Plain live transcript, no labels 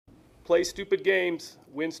play stupid games,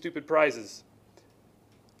 win stupid prizes.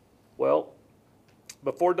 Well,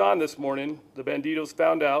 before dawn this morning, the Bandidos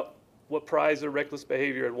found out what prize their reckless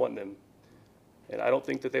behavior had won them. And I don't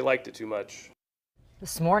think that they liked it too much.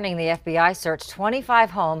 This morning, the FBI searched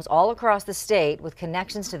 25 homes all across the state with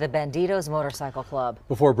connections to the Bandidos Motorcycle Club.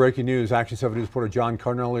 Before breaking news, Action 7 News reporter John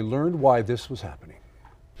Cardinelli learned why this was happening.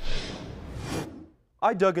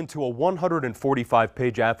 I dug into a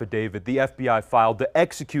 145-page affidavit the FBI filed to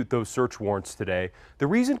execute those search warrants today. The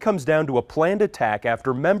reason comes down to a planned attack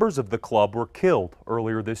after members of the club were killed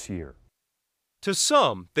earlier this year. To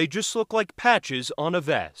some, they just look like patches on a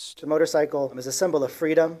vest. The motorcycle is a symbol of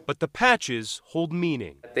freedom. But the patches hold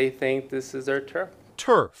meaning. They think this is their turf.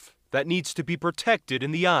 Turf that needs to be protected in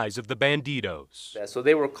the eyes of the Bandidos. So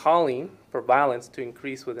they were calling for violence to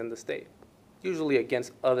increase within the state, usually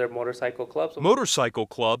against other motorcycle clubs. Motorcycle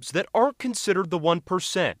clubs that aren't considered the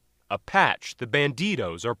 1%, a patch the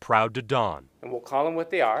Bandidos are proud to don. And we'll call them what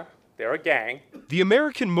they are. They're a gang. The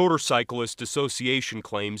American Motorcyclist Association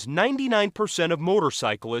claims 99% of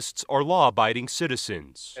motorcyclists are law-abiding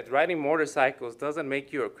citizens. And riding motorcycles doesn't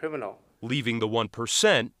make you a criminal. Leaving the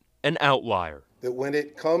 1% an outlier. That when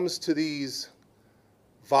it comes to these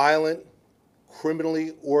violent,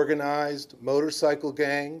 criminally organized motorcycle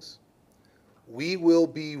gangs, we will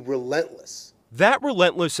be relentless. That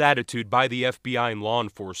relentless attitude by the FBI and law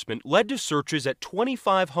enforcement led to searches at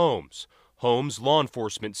 25 homes. Homes law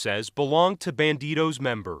enforcement says belong to Bandidos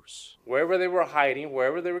members. Wherever they were hiding,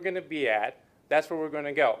 wherever they were going to be at, that's where we're going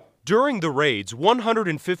to go. During the raids,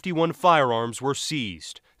 151 firearms were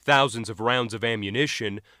seized, thousands of rounds of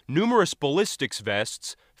ammunition, numerous ballistics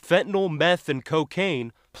vests, fentanyl, meth, and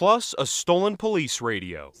cocaine, plus a stolen police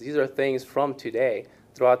radio. These are things from today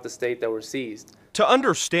throughout the state that were seized. To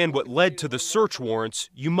understand what led to the search warrants,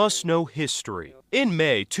 you must know history. In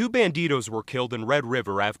May, 2 Bandidos were killed in Red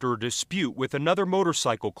River after a dispute with another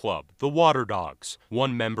motorcycle club, the Water Dogs.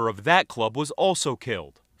 One member of that club was also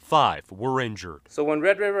killed. 5 were injured. So when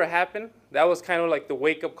Red River happened, that was kind of like the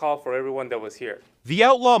wake-up call for everyone that was here. The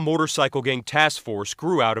Outlaw Motorcycle Gang Task Force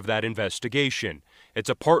grew out of that investigation. It's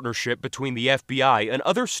a partnership between the FBI and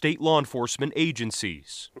other state law enforcement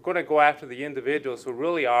agencies. We're going to go after the individuals who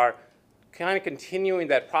really are kind of continuing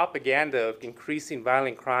that propaganda of increasing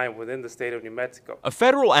violent crime within the state of New Mexico. A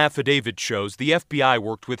federal affidavit shows the FBI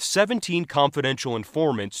worked with 17 confidential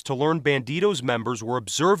informants to learn Bandidos members were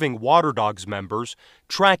observing Water Dogs members,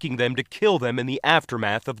 tracking them to kill them in the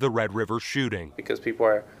aftermath of the Red River shooting. Because people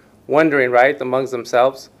are wondering, right, amongst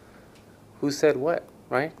themselves, who said what,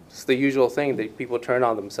 right? It's the usual thing that people turn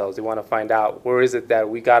on themselves. They want to find out, where is it that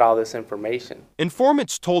we got all this information?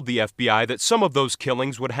 Informants told the FBI that some of those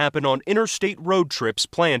killings would happen on interstate road trips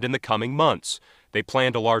planned in the coming months. They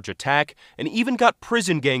planned a large attack and even got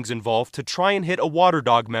prison gangs involved to try and hit a Water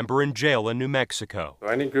Dog member in jail in New Mexico.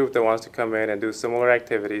 Any group that wants to come in and do similar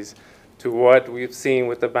activities to what we've seen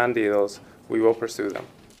with the Bandidos, we will pursue them.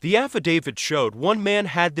 The affidavit showed one man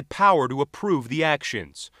had the power to approve the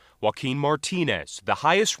actions. Joaquin Martinez, the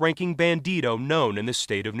highest-ranking Bandido known in the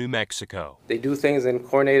state of New Mexico. They do things in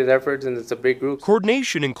coordinated efforts, and it's a big group.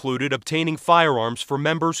 Coordination included obtaining firearms for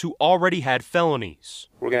members who already had felonies.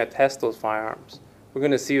 We're going to test those firearms. We're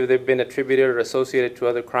going to see if they've been attributed or associated to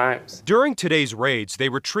other crimes. During today's raids, they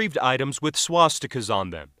retrieved items with swastikas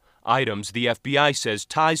on them. Items the FBI says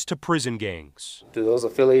ties to prison gangs. Do those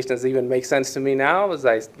affiliations even make sense to me now, as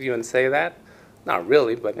I even say that? Not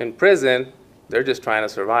really, but in prison, they're just trying to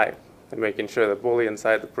survive and making sure the bully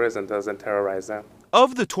inside the prison doesn't terrorize them.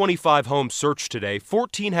 Of the 25 homes searched today,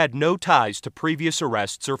 14 had no ties to previous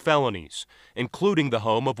arrests or felonies, including the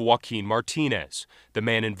home of Joaquin Martinez, the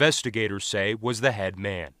man investigators say was the head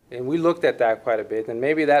man. And we looked at that quite a bit, and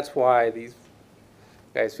maybe that's why these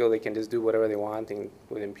guys feel they can just do whatever they want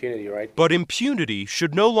with impunity, right? But impunity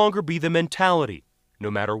should no longer be the mentality, no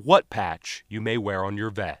matter what patch you may wear on your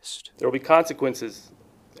vest. There will be consequences,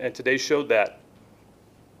 and today showed that.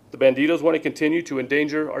 The Bandidos want to continue to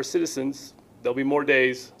endanger our citizens. There'll be more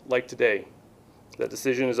days like today. That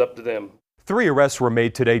decision is up to them. 3 arrests were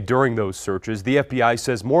made today during those searches. The FBI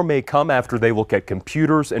says more may come after they look at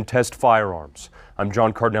computers and test firearms. I'm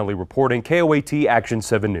John Cardinelli reporting, KOAT Action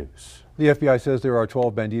 7 News. The FBI says there are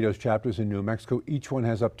 12 Bandidos chapters in New Mexico. Each one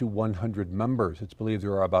has up to 100 members. It's believed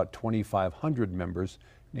there are about 2,500 members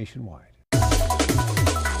nationwide.